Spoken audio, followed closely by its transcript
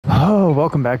Oh,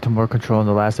 welcome back to More Control. In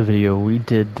the last video, we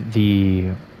did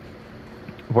the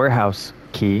warehouse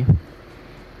key,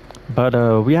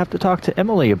 but we have to talk to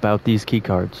Emily about these key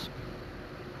cards.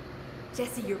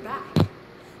 Jesse, you're back.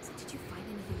 So did you find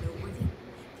anything noteworthy?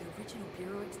 The original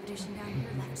Bureau expedition down here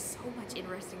left so much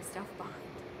interesting stuff behind.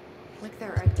 Like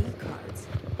their ID cards.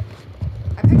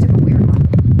 I picked up a weird one.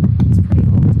 It's pretty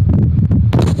old.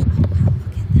 Oh wow,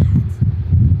 look at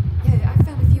that. Yeah, I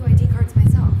found a few ID cards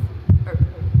myself. Or,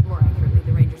 more accurately,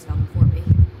 the Rangers found them for me.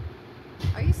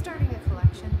 Are you starting a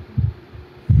collection?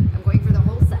 I'm going for the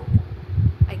whole set.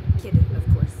 I kid,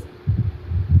 of course.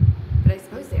 But I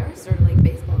suppose they are sort of like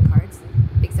baseball cards,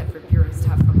 except for Bureau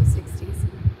stuff from the 60s.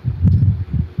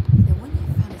 The one you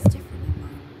found is different than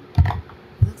mine.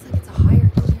 It looks like it's a higher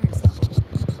clearance level.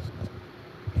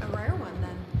 A rare one,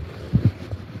 then.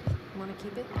 Want to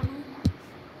keep it, Emily?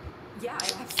 Yeah,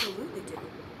 I absolutely do.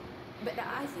 But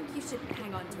I think you should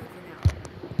hang on to it for now.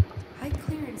 High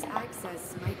clearance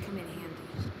access might come in handy.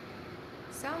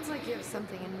 Sounds like you have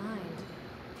something in mind.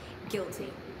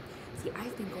 Guilty. See,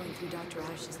 I've been going through Dr.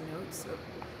 Ash's notes, or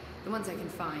the ones I can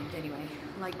find, anyway.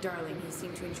 Like Darling, he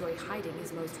seemed to enjoy hiding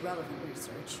his most relevant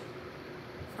research.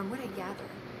 From what I gather,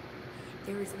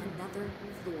 there is another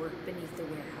floor beneath the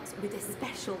warehouse with a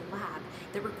special lab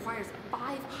that requires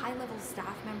 5 high-level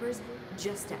staff members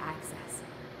just to access.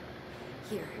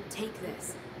 Here, take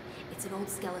this. It's an old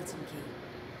skeleton key.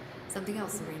 Something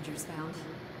else the Rangers found.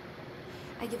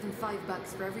 I give them $5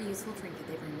 for every useful trinket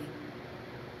they bring me.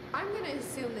 I'm gonna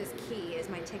assume this key is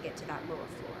my ticket to that lower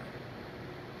floor.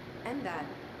 And that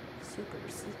super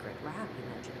secret lab you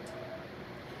mentioned.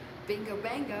 Bingo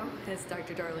bango, as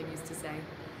Dr. Darling used to say.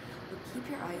 But keep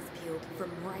your eyes peeled for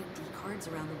more ID cards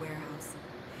around the warehouse.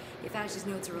 If Ash's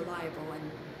notes are reliable,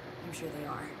 and I'm sure they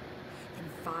are, then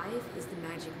 5 is the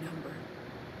magic number.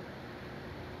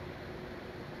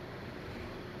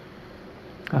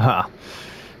 Aha.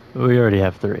 We already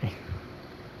have 3.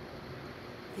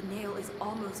 The nail is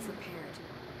almost repaired.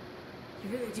 You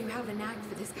really do have a knack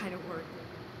for this kind of work.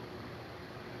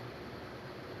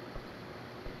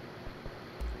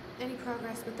 Any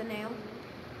progress with the nail?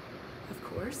 Of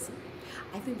course.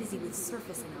 I've been busy with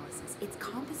surface analysis. Its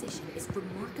composition is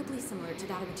remarkably similar to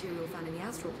that of material found in the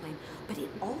astral plane, but it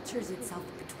alters itself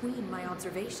between my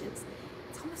observations.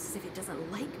 It's almost as if it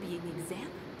doesn't like being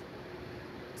examined.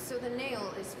 So the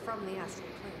nail is from the astral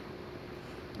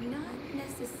plane? Not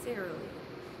necessarily.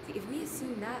 See, if we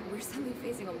assume that, we're suddenly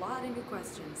facing a lot of new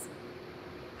questions.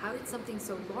 How did something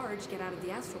so large get out of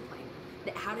the astral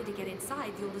plane? How did it get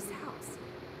inside the oldest house?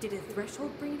 Did a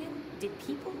threshold bring it in? Did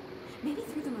people? Maybe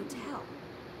through the motel.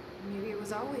 Maybe it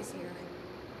was always here.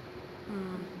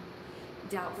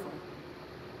 Doubtful.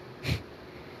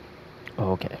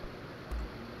 Okay.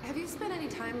 Have you spent any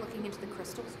time looking into the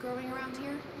crystals growing around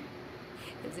here?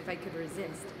 As if I could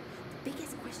resist. The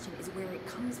biggest question is where it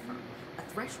comes from. A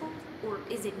threshold? Or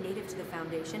is it native to the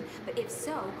Foundation? But if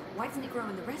so, why doesn't it grow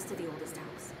in the rest of the oldest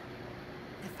house?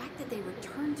 The fact that they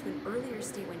returned to an earlier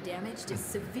state when damaged is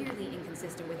severely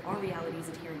inconsistent with our reality's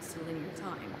adherence to linear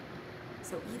time.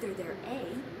 So either they're A,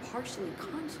 partially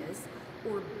conscious,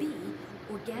 or B,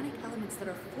 organic elements that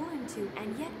are foreign to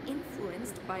and yet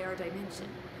influenced by our dimension.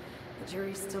 The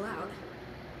jury's still out.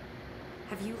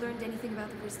 Have you learned anything about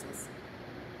the crystals?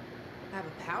 I have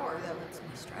a power that lets me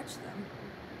stretch them.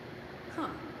 Huh.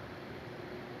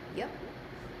 Yep.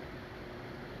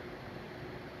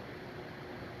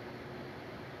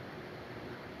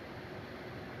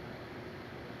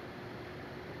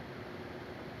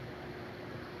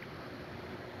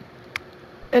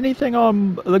 Anything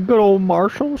on the good old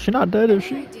Marshall? She's not dead, is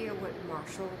Any she? idea what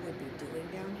Marshall would be doing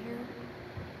down here?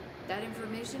 That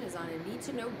information is on a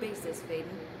need-to-know basis, Faden.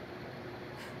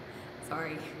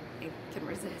 Sorry, I can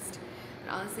resist.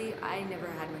 But honestly, I never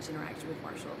had much interaction with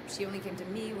Marshall. She only came to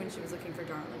me when she was looking for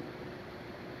Darling.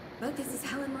 But this is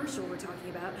Helen Marshall we're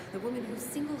talking about, the woman who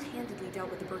single-handedly dealt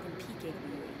with the Bergen Peak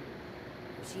AWE.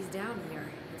 If she's down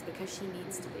here, it's because she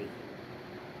needs to be.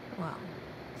 Well,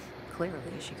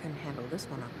 clearly she couldn't handle this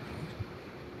one on her own.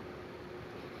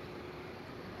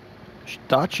 She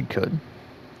thought she could.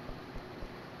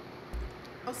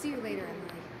 I'll see you later,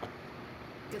 Emily.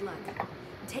 Good luck.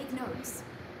 Take notes.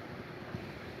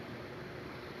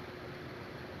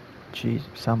 Jeez, you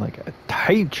sound like a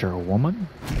teacher, woman.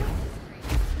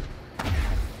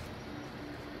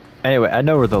 Anyway, I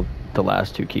know where the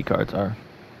last 2 key cards are.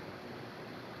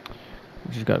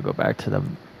 We just gotta go back to the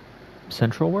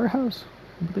central warehouse,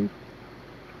 I believe.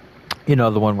 You know,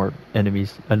 the one where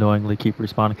enemies annoyingly keep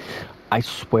respawning. I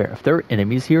swear, if there are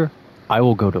enemies here, I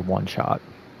will go to one shot.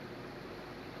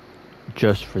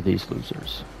 Just for these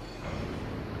losers.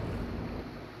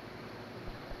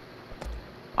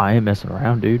 I ain't messing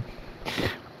around, dude.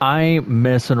 I ain't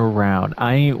messing around.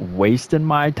 I ain't wasting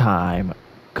my time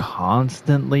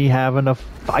constantly having to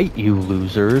fight you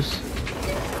losers.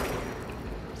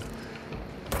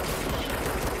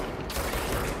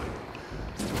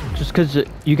 Just because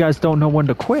you guys don't know when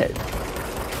to quit.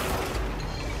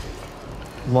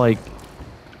 Like,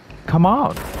 come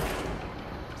on.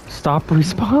 Stop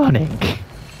respawning.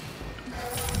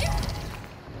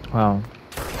 Wow.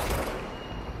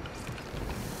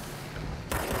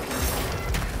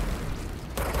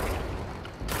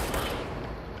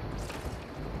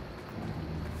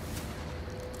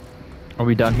 Are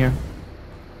we done here?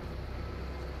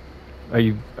 Are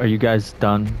you guys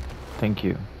done? Thank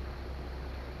you.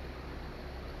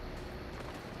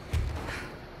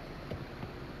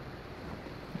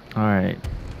 All right.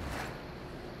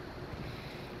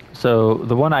 So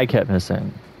the one I kept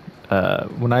missing,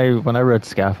 when I read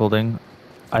scaffolding,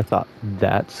 I thought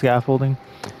that scaffolding.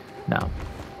 No.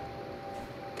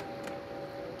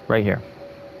 Right here.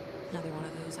 Another one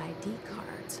of those ID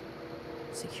cards.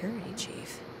 Security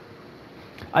chief.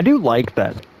 I do like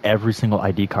that every single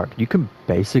ID card you can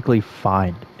basically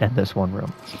find in this one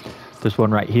room. There's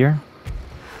one right here.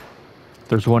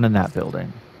 There's one in that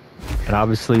building. And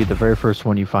obviously the very first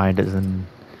one you find is in,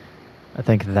 I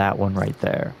think, that one right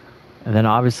there. And then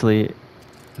obviously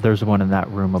there's one in that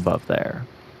room above there.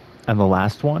 And the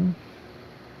last one,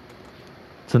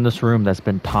 it's in this room that's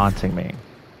been taunting me.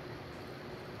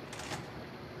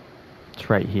 It's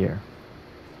right here.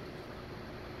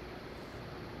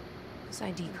 This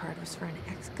ID card was for an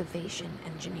excavation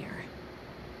engineer.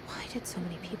 Why did so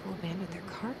many people abandon their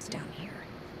cards down here?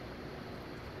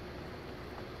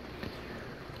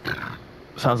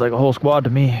 Sounds like a whole squad to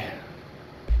me.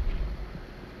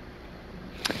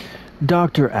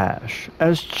 Dr. Ash,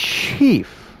 as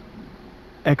Chief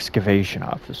Excavation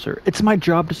Officer, it's my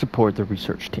job to support the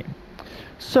research team.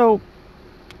 So,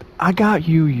 I got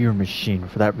you your machine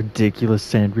for that ridiculous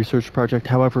sand research project.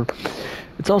 However,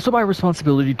 it's also my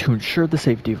responsibility to ensure the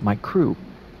safety of my crew.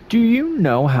 Do you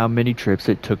know how many trips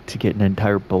it took to get an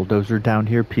entire bulldozer down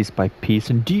here piece by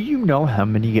piece? And do you know how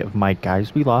many of my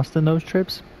guys we lost in those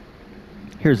trips?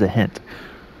 Here's a hint.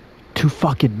 Too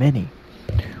fucking many.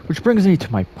 Which brings me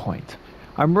to my point.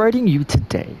 I'm writing you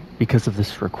today because of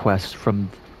this request from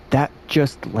that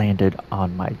just landed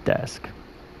on my desk.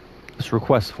 This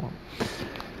request form.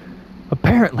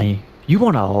 Apparently, you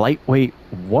want a lightweight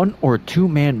 1 or 2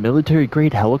 man military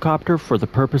grade helicopter for the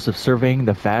purpose of surveying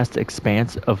the vast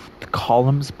expanse of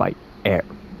columns by air.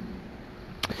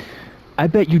 I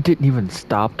bet you didn't even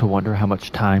stop to wonder how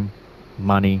much time,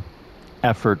 money,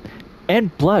 effort,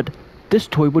 and blood this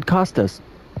toy would cost us.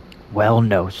 Well,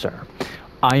 no, sir.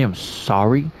 I am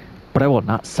sorry, but I will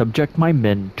not subject my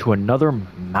men to another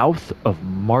mouth of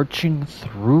marching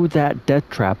through that death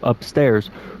trap upstairs.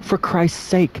 For Christ's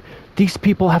sake, these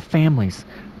people have families.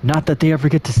 Not that they ever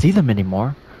get to see them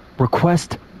anymore.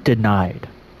 Request denied.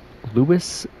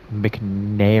 Lewis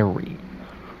McNary.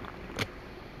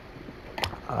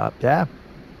 Yeah.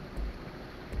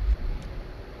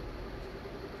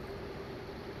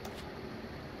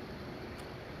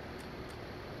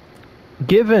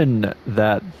 Given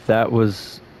that that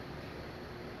was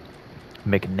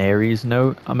McNary's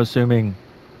note, I'm assuming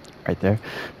right there.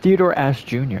 Theodore Ash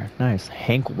Jr. Nice.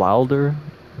 Hank Wilder.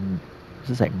 What does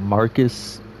this say?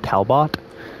 Marcus Talbot.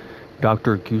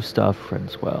 Dr. Gustav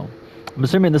Frenswell. I'm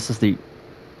assuming this is the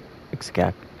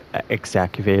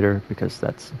excavator because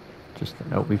that's just the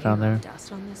note we found there.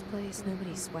 Dust on this place.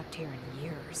 Nobody swept here in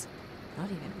years.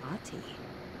 Not even Mati.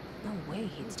 No way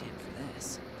he'd stand for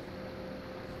this.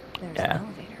 There's an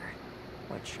elevator,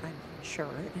 which I'm sure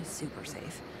is super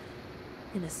safe.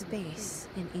 And a space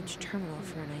in each terminal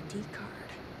for an ID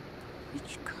card.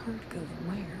 Which card goes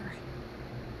where?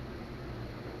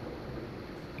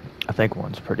 I think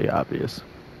one's pretty obvious.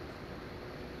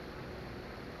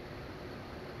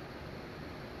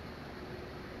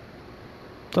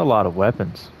 It's a lot of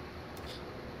weapons.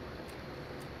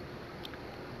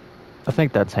 I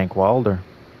think that's Hank Wilder.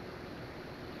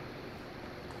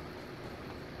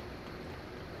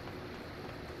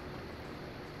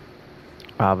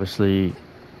 Obviously,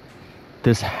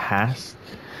 this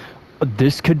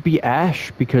could be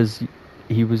Ash because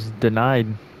he was denied.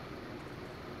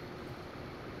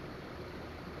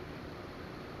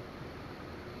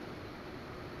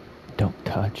 Don't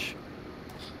touch.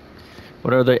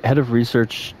 What are the head of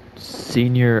research,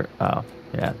 senior? Oh,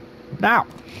 yeah. Now,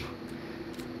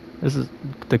 this is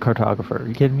the cartographer. Are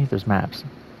you kidding me? There's maps.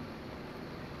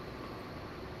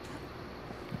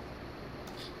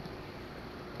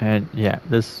 And yeah,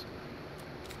 this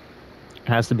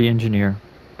has to be engineer,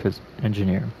 because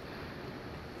engineer.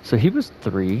 So he was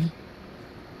 3.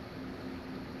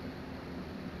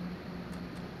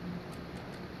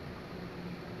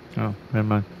 Oh, never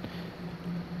mind.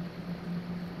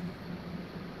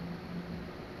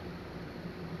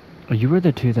 You were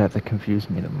the 2 that confused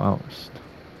me the most.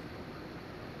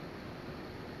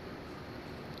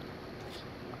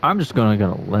 I'm just gonna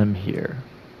go on a limb here.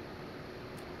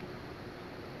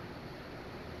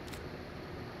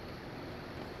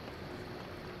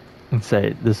 And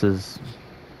say this is...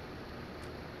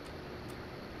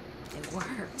 It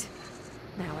worked.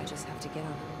 Now I just have to get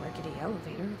on a rickety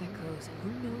elevator that goes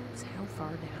who knows how far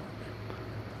down.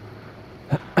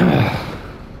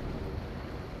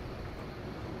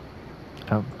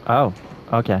 Oh,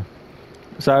 okay.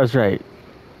 So I was right.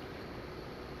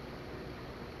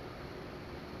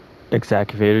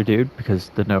 Excavator dude, because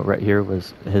the note right here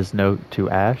was his note to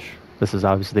Ash. This is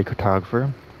obviously the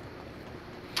cartographer.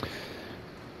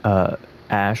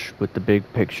 Ash with the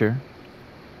big picture.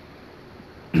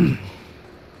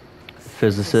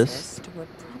 Physicist would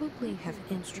probably have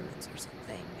instruments or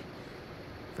something.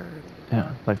 For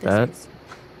yeah, like physics.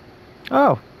 that.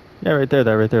 Oh, yeah, right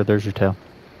there, right there. There's your tail.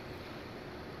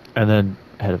 And then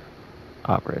head of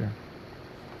operator.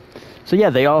 So yeah,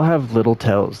 they all have little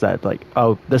tells that like,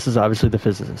 oh, this is obviously the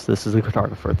physicist. This is the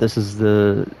cartographer. This is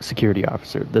the security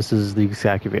officer. This is the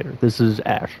excavator. This is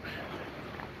Ash.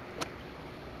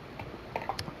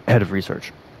 Head of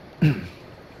research.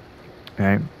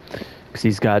 Right? Because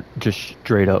he's got just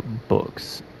straight up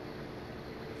books.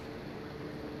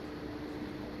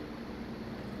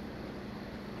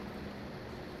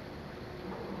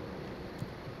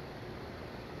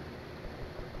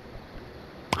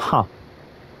 Huh.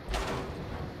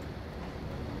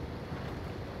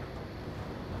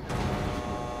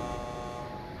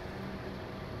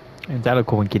 Ain't that a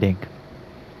coinky dink?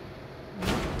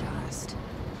 Dust.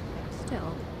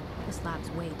 Still, this lab's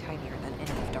way tinier than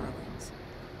any of Darling's.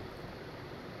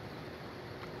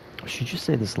 Should you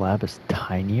say this lab is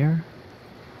tinier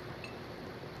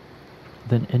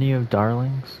than any of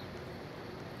Darling's?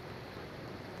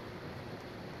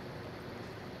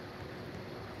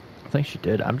 I think she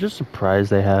did. I'm just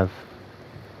surprised they have,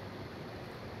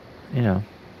 you know,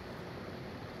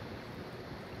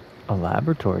 a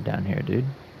laboratory down here, dude.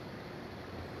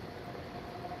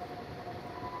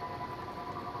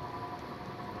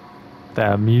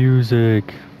 That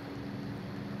music.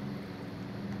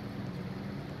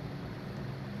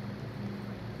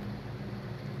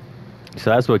 So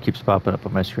that's what keeps popping up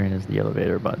on my screen is the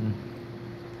elevator button.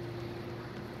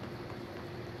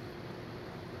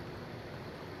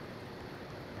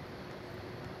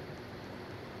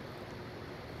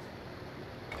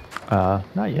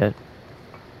 Not yet.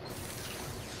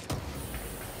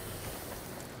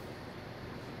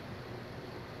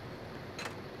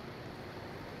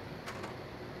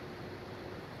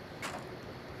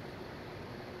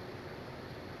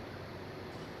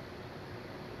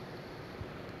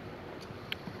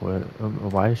 What?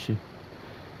 Why is she?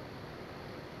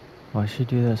 Why she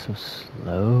do that so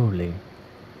slowly?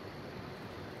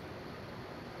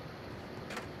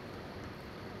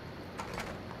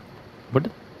 What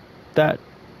did that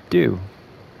do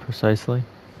precisely?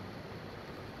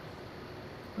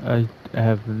 I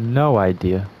have no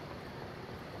idea.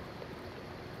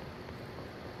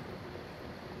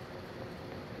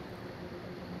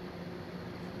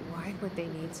 Why would they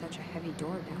need such a heavy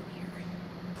door down here?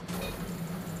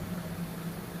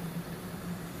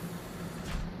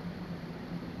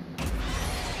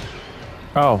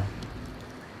 Oh.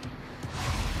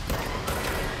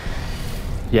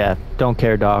 Yeah, don't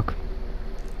care, Doc.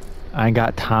 I ain't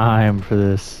got time for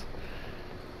this.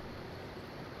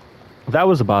 That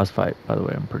was a boss fight, by the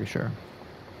way, I'm pretty sure.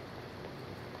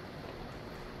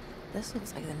 This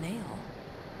looks like a nail,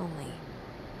 only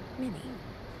mini.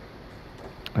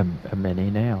 A mini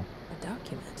nail. A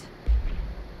document.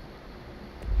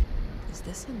 Is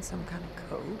this in some kind of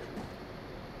code?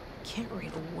 Can't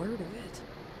read a word of it.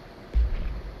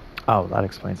 Oh, that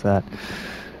explains that.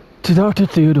 To Dr.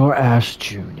 Theodore Ash,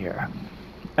 Jr.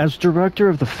 As Director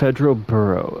of the Federal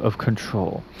Bureau of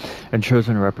Control and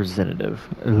chosen representative,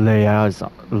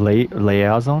 liaison,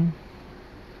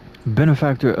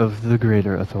 benefactor of the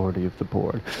greater authority of the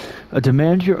board, I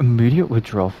demand your immediate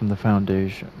withdrawal from the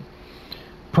Foundation.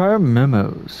 Prior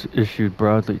memos issued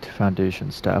broadly to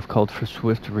Foundation staff called for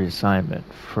swift reassignment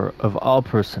of all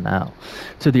personnel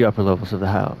to the upper levels of the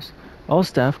House. All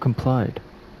staff complied,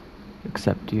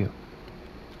 except you.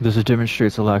 This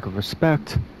demonstrates a lack of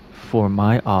respect for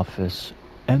my office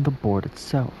and the board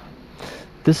itself.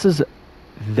 This is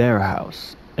their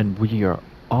house, and we are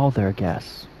all their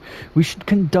guests. We should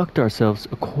conduct ourselves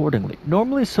accordingly.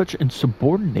 Normally, such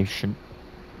insubordination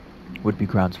would be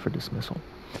grounds for dismissal,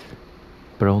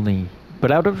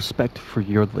 but out of respect for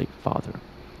your late father.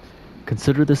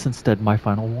 Consider this instead my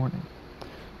final warning.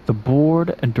 The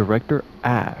board and director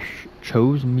Ash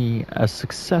chose me as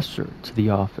successor to the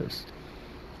office,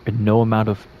 and no amount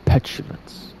of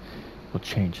petulance will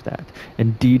change that.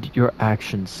 Indeed, your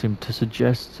actions seem to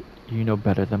suggest you know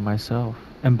better than myself,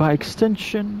 and by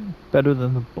extension, better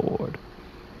than the board.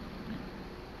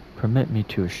 Permit me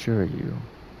to assure you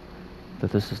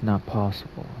that this is not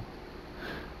possible.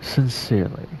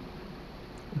 Sincerely,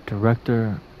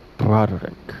 Director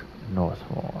Broderick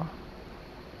Northmore.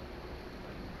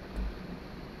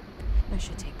 I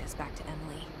should take this back to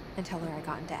Emily and tell her I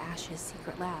got into Ash's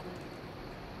secret lab.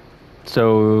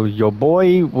 So your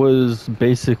boy was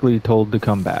basically told to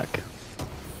come back.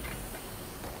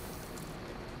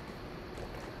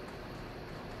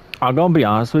 I'm gonna be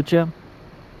honest with you.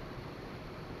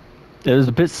 It was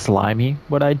a bit slimy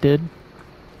what I did.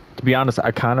 To be honest,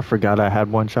 I kind of forgot I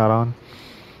had one shot on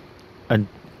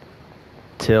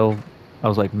until I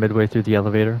was like midway through the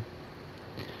elevator.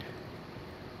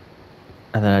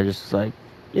 And then I just was like,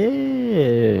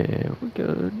 yeah, we're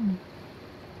good.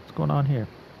 What's going on here?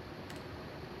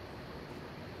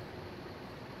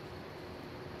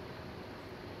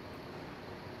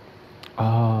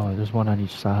 Oh, there's one on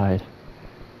each side.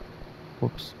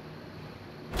 Whoops.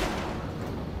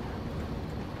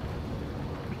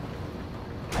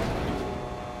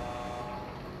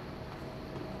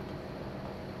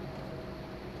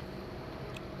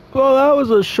 Well, that was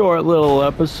a short little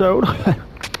episode.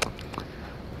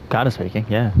 Kind of speaking,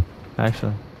 yeah,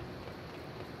 actually.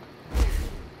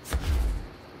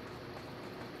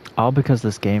 All because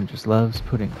this game just loves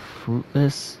putting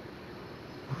fruitless,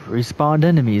 respawned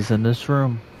enemies in this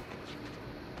room.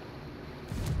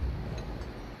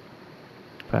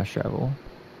 Fast travel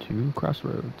to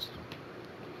Crossroads.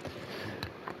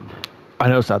 I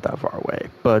know it's not that far away,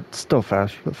 but still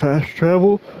fast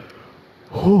travel.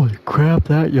 Holy crap,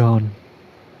 that yawn.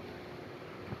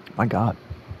 My God.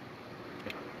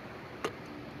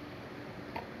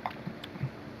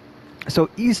 So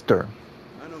Easter.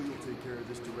 I know you'll take care of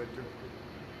this, Director.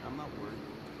 I'm not worried.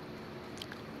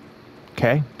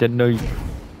 Okay, didn't know you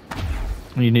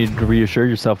needed to reassure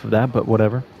yourself of that, but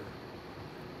whatever.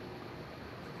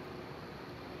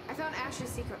 I found Ash's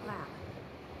secret lab.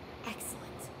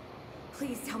 Excellent.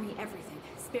 Please tell me everything.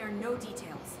 Spare no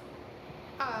details.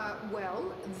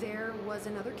 Well, there was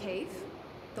another cave.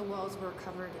 The walls were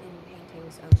covered in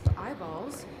paintings of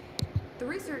eyeballs. The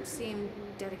research seemed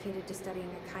dedicated to studying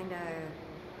a kinda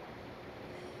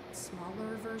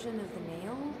smaller version of the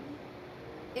nail.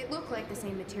 It looked like the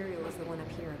same material as the one up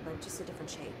here, but just a different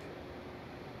shape.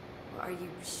 Well, are you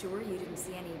sure you didn't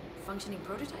see any functioning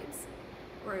prototypes?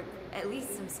 Or at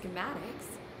least some schematics?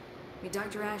 I mean,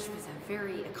 Dr. Ash was a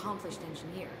very accomplished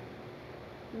engineer.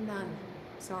 None.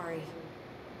 Sorry.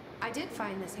 I did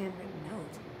find this handwritten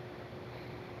note.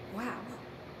 Wow.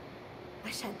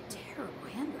 Ash had terrible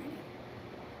handwriting.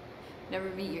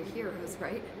 Never meet your heroes,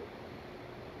 right?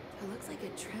 It looks like a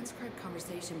transcribed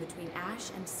conversation between Ash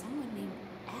and someone named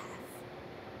F.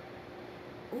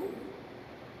 Ooh.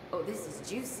 Oh, this is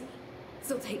juicy.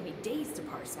 This'll take me days to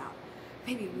parse out.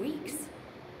 Maybe weeks.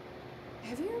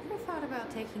 Have you ever thought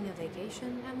about taking a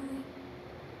vacation, Emily?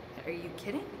 Are you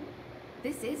kidding?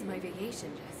 This is my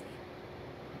vacation, Jesse.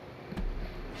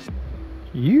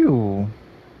 You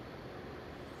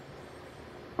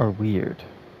are weird.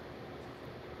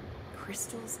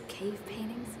 Crystals, cave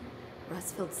paintings,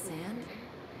 rust-filled sand.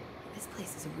 This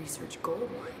place is a research gold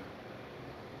mine.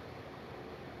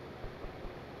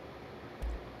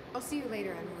 I'll see you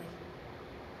later, Emily.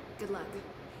 Good luck.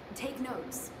 Take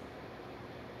notes.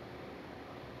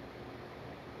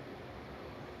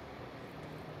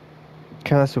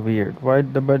 Okay, that's weird. Why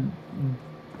but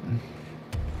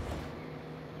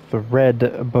the red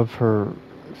above her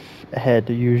head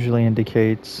usually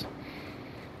indicates,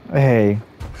 hey,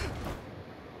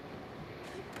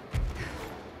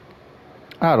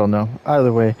 I don't know.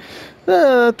 Either way,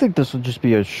 I think this will just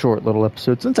be a short little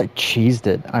episode. Since I cheesed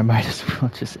it, I might as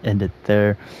well just end it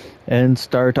there and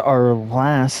start our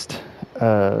last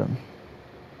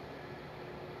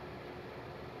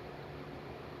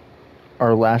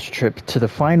trip to the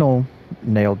final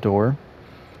nail door,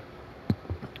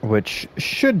 which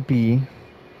should be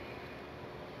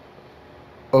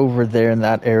over there in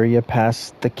that area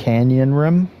past the canyon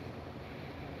rim.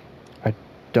 I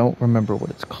don't remember what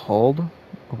it's called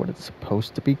or what it's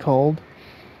supposed to be called,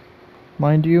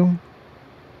 mind you.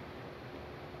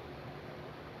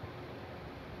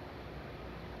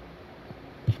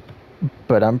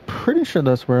 But I'm pretty sure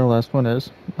that's where the last one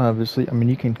is. Obviously, I mean,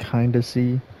 you can kind of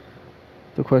see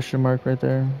the question mark right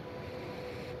there.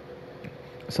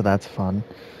 So that's fun.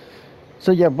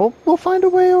 So yeah, we'll find a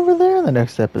way over there in the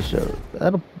next episode.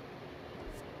 That'll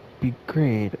be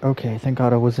great. Okay, thank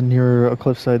God I wasn't near a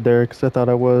cliffside there because I thought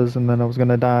I was, and then I was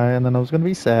gonna die, and then I was gonna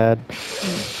be sad.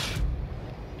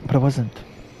 But I wasn't.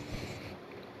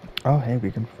 Oh, hey, we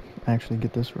can actually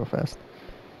get this real fast.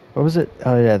 What was it?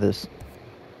 Oh yeah, this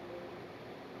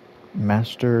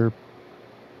master.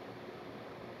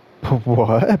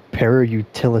 What?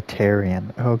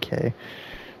 Para-utilitarian. Okay,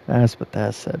 that's what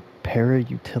that said.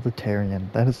 Para-utilitarian.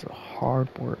 That is a hard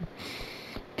word.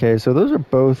 Okay, so those are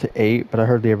both 8, but I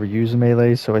hardly ever use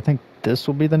melee, so I think this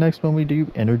will be the next one we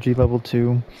do. Energy level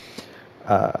 2.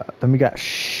 Then we got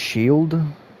shield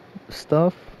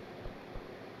stuff.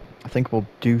 I think we'll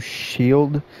do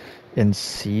shield and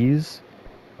seize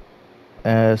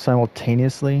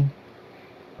simultaneously.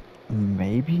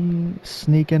 Maybe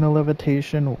sneak in a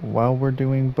levitation while we're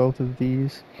doing both of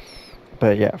these.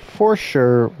 But yeah, for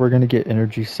sure, we're going to get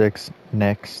energy 6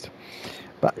 next.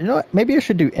 But you know what? Maybe I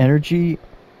should do energy,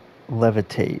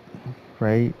 levitate,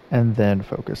 right? And then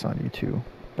focus on you two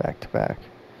back to back.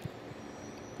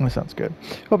 That sounds good.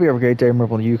 Hope you have a great day.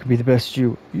 Remember, you can be the best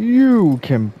you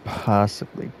can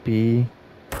possibly be.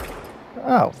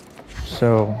 Oh,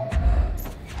 so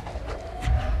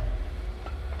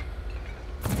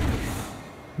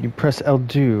you press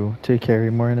L2 to carry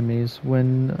more enemies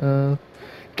when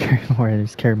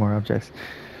carry more objects.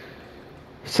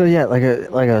 So yeah, like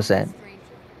I was saying,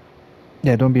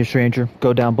 yeah, don't be a stranger.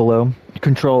 Go down below.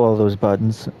 Control all those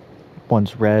buttons.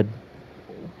 One's red,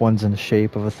 one's in the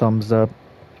shape of a thumbs up.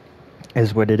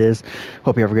 Is what it is.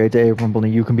 Hope you have a great day. Remember,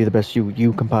 you can be the best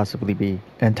you can possibly be.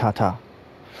 And ta-ta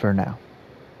for now.